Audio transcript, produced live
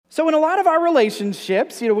So in a lot of our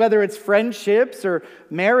relationships, whether it's friendships or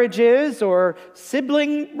marriages or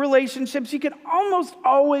sibling relationships, you can almost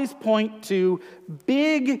always point to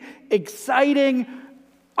big, exciting,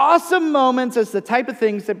 awesome moments as the type of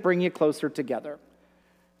things that bring you closer together.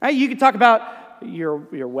 Right? You could talk about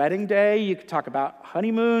your wedding day. You could talk about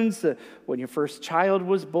honeymoons, when your first child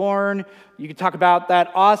was born. You could talk about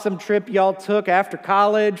that awesome trip y'all took after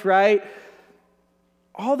college, right?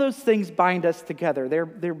 All those things bind us together.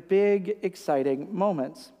 They're big, exciting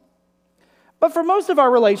moments. But for most of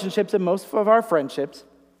our relationships and most of our friendships,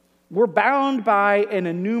 we're bound by an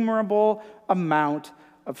innumerable amount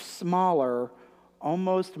of smaller,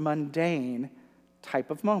 almost mundane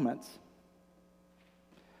type of moments.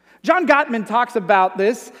 John Gottman talks about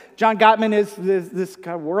this. John Gottman is this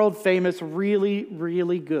kind of world-famous, really,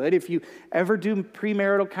 really good. If you ever do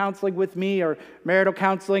premarital counseling with me or marital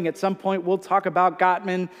counseling, at some point we'll talk about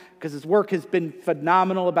Gottman because his work has been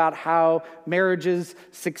phenomenal about how marriages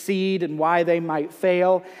succeed and why they might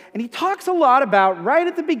fail. And he talks a lot about, right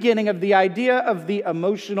at the beginning, of the idea of the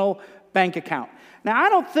emotional bank account. Now, I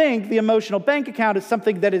don't think the emotional bank account is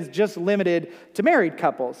something that is just limited to married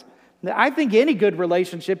couples. I think any good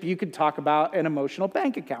relationship, you could talk about an emotional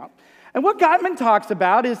bank account. And what Gottman talks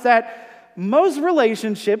about is that most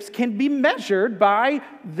relationships can be measured by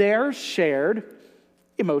their shared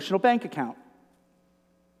emotional bank account.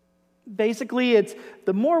 Basically, it's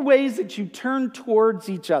the more ways that you turn towards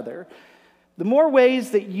each other, the more ways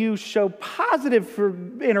that you show positive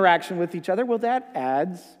interaction with each other, well, that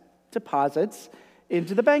adds deposits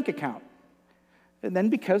into the bank account. And then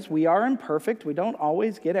because we are imperfect, we don't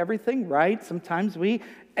always get everything right. Sometimes we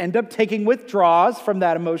end up taking withdrawals from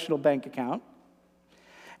that emotional bank account.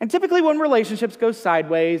 And typically when relationships go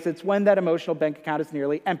sideways, it's when that emotional bank account is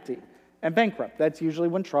nearly empty and bankrupt. That's usually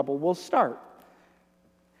when trouble will start.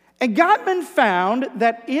 And Gottman found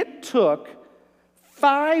that it took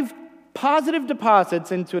 5 positive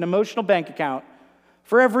deposits into an emotional bank account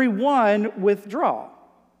for every 1 withdrawal.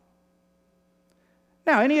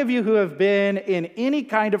 Now, any of you who have been in any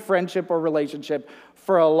kind of friendship or relationship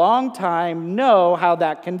for a long time know how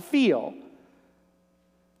that can feel.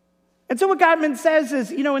 And so what Gottman says is,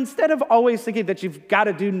 instead of always thinking that you've got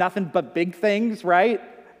to do nothing but big things, right?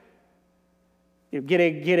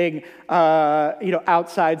 Getting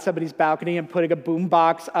outside somebody's balcony and putting a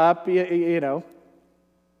boombox up,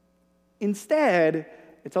 Instead,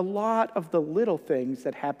 it's a lot of the little things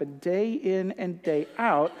that happen day in and day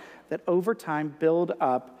out that over time build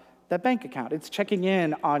up that bank account. It's checking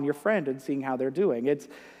in on your friend and seeing how they're doing. It's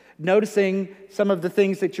noticing some of the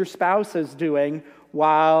things that your spouse is doing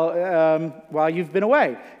while you've been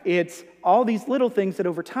away. It's all these little things that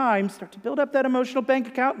over time start to build up that emotional bank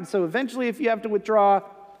account. And so eventually, if you have to withdraw,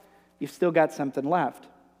 you've still got something left.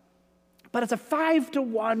 But it's a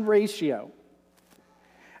 5-to-1 ratio.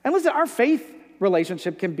 And listen, our faith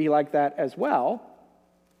relationship can be like that as well.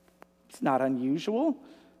 It's not unusual.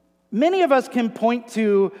 Many of us can point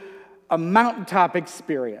to a mountaintop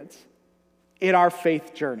experience in our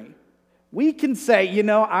faith journey. We can say,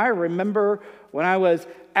 I remember when I was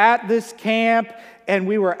at this camp and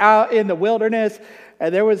we were out in the wilderness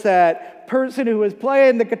and there was that person who was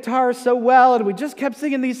playing the guitar so well and we just kept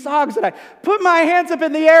singing these songs and I put my hands up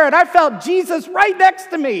in the air and I felt Jesus right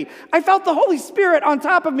next to me. I felt the Holy Spirit on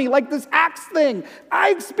top of me like this axe thing.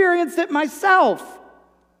 I experienced it myself.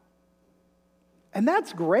 And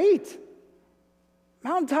that's great.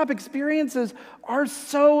 Mountaintop experiences are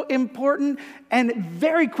so important and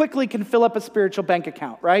very quickly can fill up a spiritual bank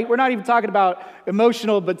account, right? We're not even talking about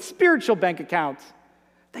emotional, but spiritual bank accounts.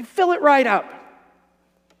 They fill it right up.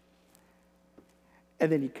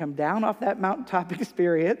 And then you come down off that mountaintop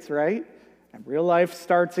experience, right? And real life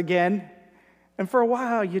starts again. And for a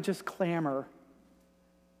while, you just clamor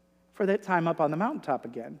for that time up on the mountaintop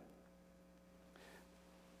again.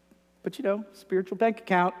 But spiritual bank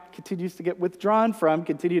account continues to get withdrawn from.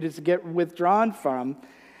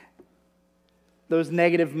 Those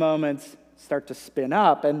negative moments start to spin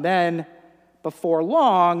up. And then, before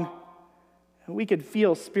long, we could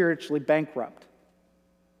feel spiritually bankrupt.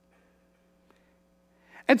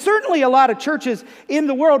 And certainly a lot of churches in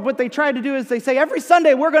the world, what they try to do is they say, every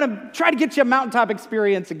Sunday we're going to try to get you a mountaintop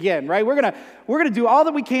experience again, right? We're going to do all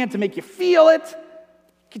that we can to make you feel it.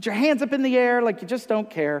 Get your hands up in the air like you just don't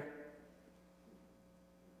care.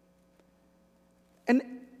 And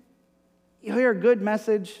you hear a good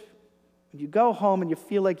message, and you go home and you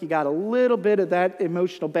feel like you got a little bit of that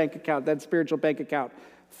emotional bank account, that spiritual bank account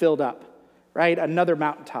filled up, right? Another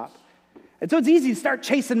mountaintop. And so it's easy to start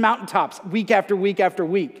chasing mountaintops week after week after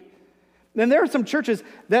week. Then there are some churches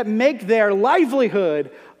that make their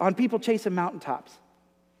livelihood on people chasing mountaintops.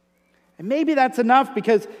 And maybe that's enough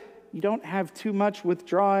because you don't have too much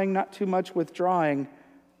withdrawing, not too much withdrawing.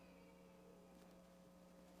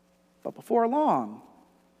 But before long,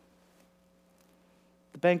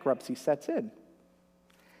 the bankruptcy sets in.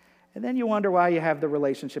 And then you wonder why you have the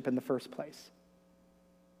relationship in the first place.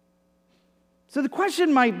 So the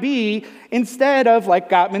question might be, instead of,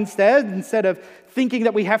 like Gottman said, instead of thinking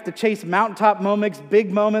that we have to chase mountaintop moments,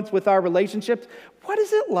 big moments with our relationships, what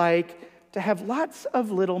is it like to have lots of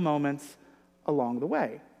little moments along the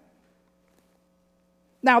way?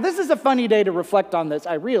 Now, this is a funny day to reflect on this,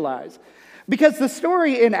 I realize, because the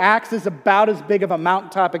story in Acts is about as big of a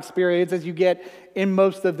mountaintop experience as you get in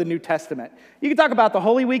most of the New Testament. You can talk about the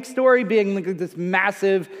Holy Week story being like this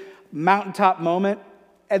massive mountaintop moment,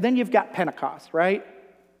 and then you've got Pentecost, right?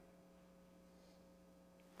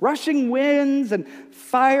 Rushing winds and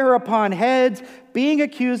fire upon heads, being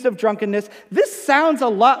accused of drunkenness. This sounds a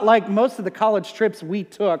lot like most of the college trips we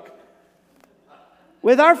took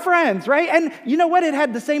with our friends, right? And you know what? It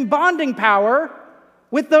had the same bonding power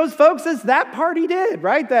with those folks as that party did,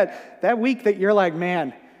 right? That week that you're like,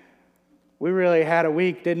 man, we really had a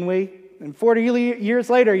week, didn't we? And 40 years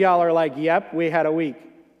later, y'all are like, yep, we had a week.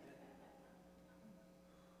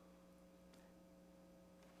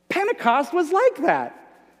 Pentecost was like that.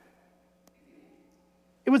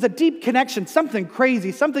 It was a deep connection, something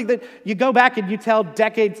crazy, something that you go back and you tell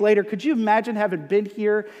decades later. Could you imagine having been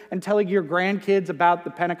here and telling your grandkids about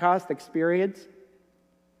the Pentecost experience?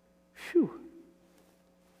 Phew.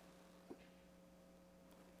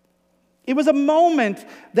 It was a moment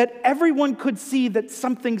that everyone could see that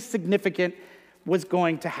something significant was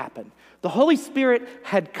going to happen. The Holy Spirit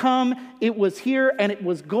had come, it was here, and it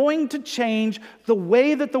was going to change the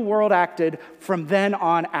way that the world acted from then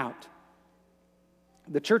on out.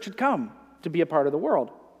 The church had come to be a part of the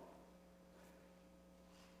world.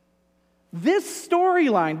 This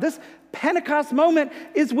storyline, this Pentecost moment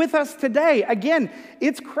is with us today. Again,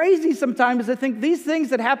 it's crazy sometimes to think these things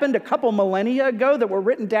that happened a couple millennia ago that were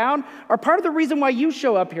written down are part of the reason why you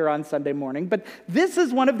show up here on Sunday morning. But this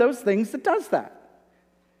is one of those things that does that.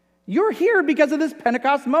 You're here because of this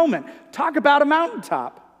Pentecost moment. Talk about a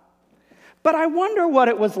mountaintop. But I wonder what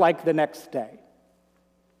it was like the next day.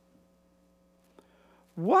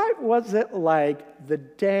 What was it like the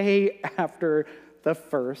day after the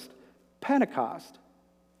first Pentecost?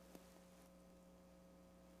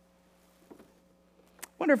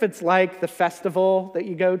 Wonder if it's like the festival that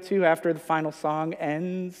you go to after the final song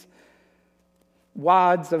ends.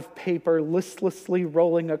 Wads of paper listlessly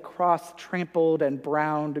rolling across trampled and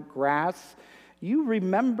browned grass. You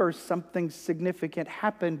remember something significant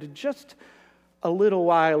happened just a little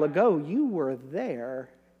while ago. You were there.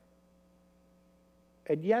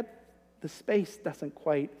 And yet the space doesn't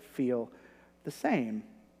quite feel the same.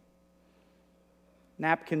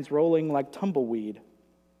 Napkins rolling like tumbleweed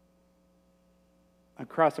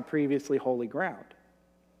across a previously holy ground.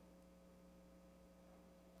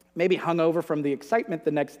 Maybe hungover from the excitement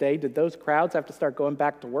the next day, did those crowds have to start going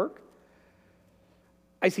back to work?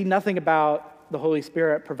 I see nothing about the Holy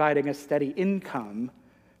Spirit providing a steady income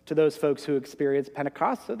to those folks who experienced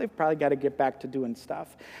Pentecost, so they've probably got to get back to doing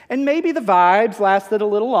stuff. And maybe the vibes lasted a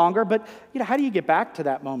little longer, but how do you get back to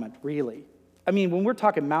that moment, really? I mean, when we're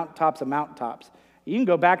talking mountaintops and mountaintops, you can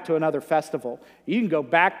go back to another festival. You can go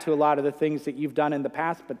back to a lot of the things that you've done in the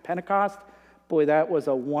past, but Pentecost, boy, that was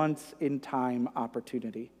a once-in-time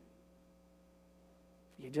opportunity.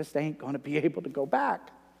 You just ain't going to be able to go back.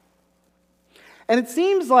 And it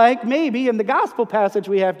seems like maybe in the gospel passage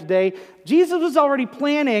we have today, Jesus was already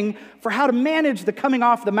planning for how to manage the coming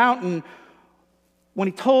off the mountain when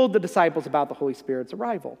he told the disciples about the Holy Spirit's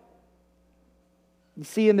arrival. You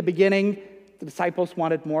see, in the beginning, the disciples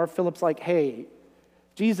wanted more. Philip's like, hey,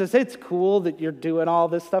 Jesus, it's cool that you're doing all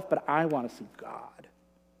this stuff, but I want to see God.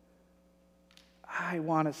 I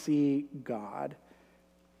want to see God.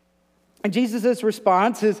 And Jesus'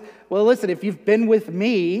 response is, well, listen, if you've been with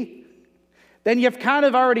me, then you've kind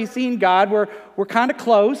of already seen God. We're kind of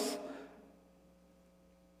close.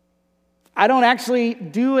 I don't actually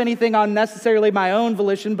do anything on necessarily my own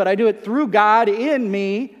volition, but I do it through God in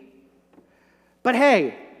me. But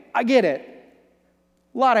hey, I get it.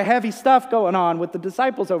 A lot of heavy stuff going on with the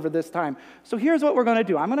disciples over this time. So here's what we're going to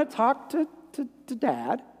do. I'm going to talk to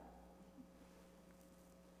Dad.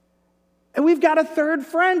 And we've got a third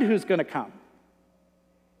friend who's going to come.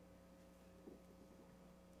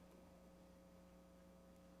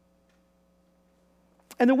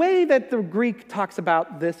 And the way that the Greek talks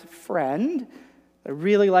about this friend, I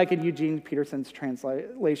really like in Eugene Peterson's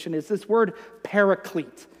translation, is this word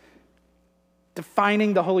paraclete,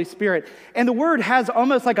 defining the Holy Spirit. And the word has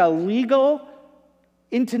almost like a legal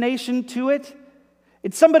intonation to it.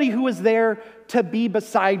 It's somebody who was there to be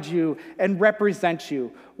beside you and represent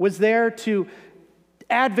you, was there to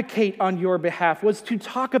advocate on your behalf, was to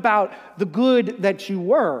talk about the good that you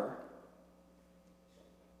were.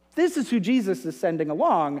 This is who Jesus is sending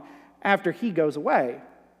along after he goes away.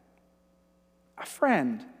 A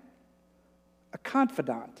friend, a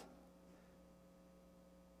confidant,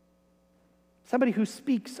 somebody who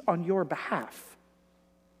speaks on your behalf.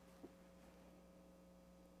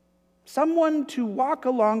 Someone to walk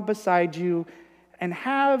along beside you and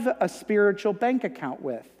have a spiritual bank account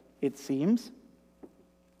with, it seems.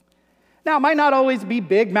 Now, it might not always be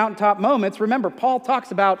big mountaintop moments. Remember, Paul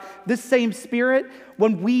talks about this same Spirit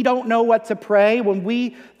when we don't know what to pray, when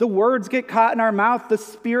the words get caught in our mouth, the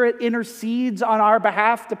Spirit intercedes on our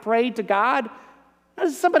behalf to pray to God.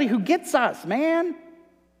 This is somebody who gets us, man.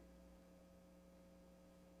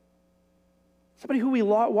 Somebody who we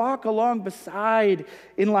walk along beside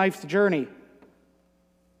in life's journey.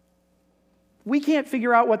 We can't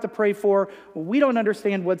figure out what to pray for when we don't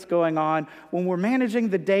understand what's going on. When we're managing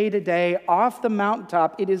the day-to-day off the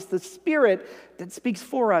mountaintop, it is the Spirit that speaks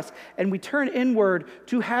for us, and we turn inward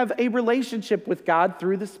to have a relationship with God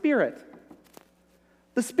through the Spirit.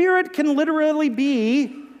 The Spirit can literally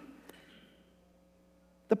be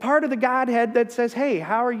the part of the Godhead that says, hey,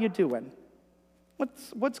 how are you doing?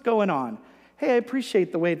 What's going on? Hey, I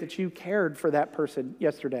appreciate the way that you cared for that person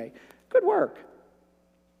yesterday. Good work.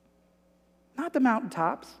 Not the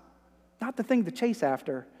mountaintops, not the thing to chase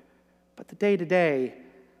after, but the day-to-day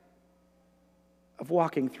of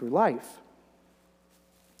walking through life.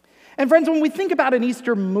 And friends, when we think about an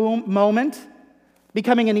Easter moment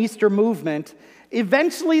becoming an Easter movement,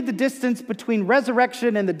 eventually the distance between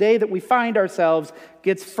resurrection and the day that we find ourselves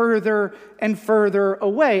gets further and further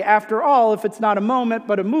away. After all, if it's not a moment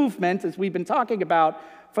but a movement, as we've been talking about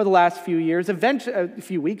for the last few years, a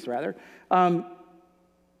few weeks rather,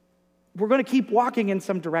 we're going to keep walking in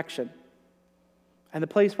some direction. And the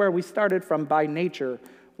place where we started from by nature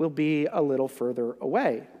will be a little further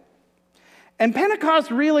away. And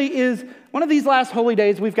Pentecost really is one of these last holy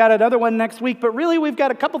days. We've got another one next week, but really we've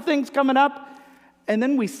got a couple things coming up. And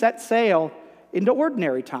then we set sail into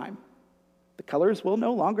ordinary time. The colors will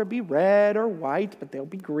no longer be red or white, but they'll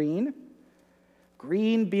be green.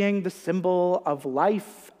 Green being the symbol of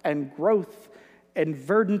life and growth and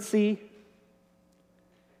verdancy.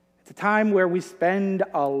 It's a time where we spend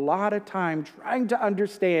a lot of time trying to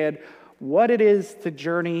understand what it is to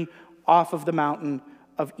journey off of the mountain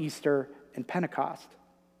of Easter and Pentecost.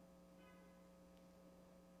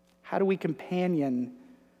 How do we companion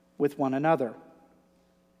with one another?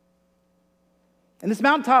 And this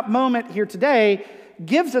mountaintop moment here today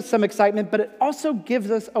gives us some excitement, but it also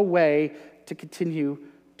gives us a way to continue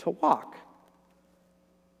to walk.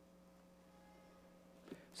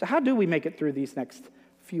 So how do we make it through these next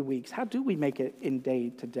few weeks? How do we make it in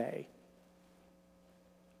day to day?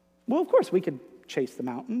 Well, of course, we could chase the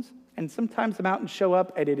mountains, and sometimes the mountains show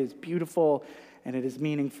up and it is beautiful and it is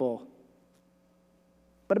meaningful.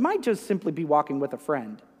 But it might just simply be walking with a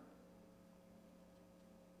friend.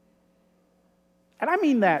 And I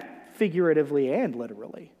mean that figuratively and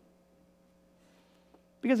literally.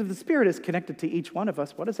 Because if the Spirit is connected to each one of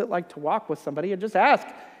us, what is it like to walk with somebody and just ask,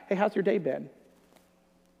 hey, how's your day been?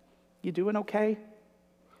 You doing okay?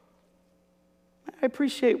 I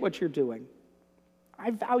appreciate what you're doing.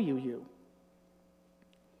 I value you.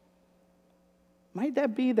 Might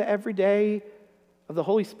that be the everyday of the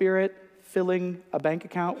Holy Spirit filling a bank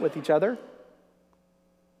account with each other?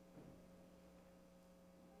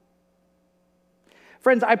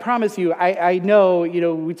 Friends, I promise you, I know,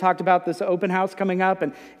 we talked about this open house coming up,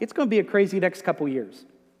 and it's going to be a crazy next couple years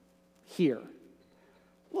here.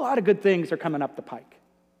 A lot of good things are coming up the pike.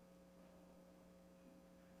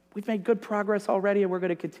 We've made good progress already, and we're going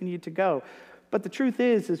to continue to go. But the truth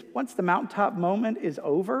is once the mountaintop moment is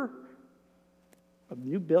over, a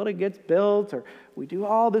new building gets built, or we do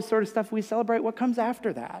all this sort of stuff, we celebrate what comes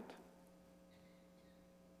after that.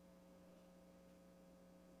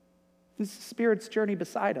 It's the Spirit's journey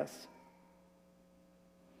beside us.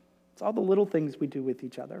 It's all the little things we do with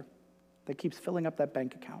each other that keeps filling up that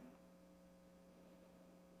bank account.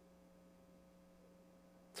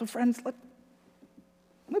 So friends,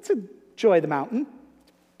 let's enjoy the mountain.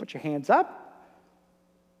 Put your hands up.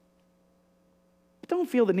 But don't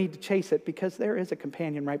feel the need to chase it, because there is a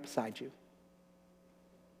companion right beside you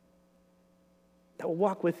that will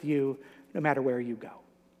walk with you no matter where you go.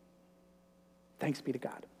 Thanks be to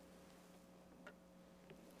God.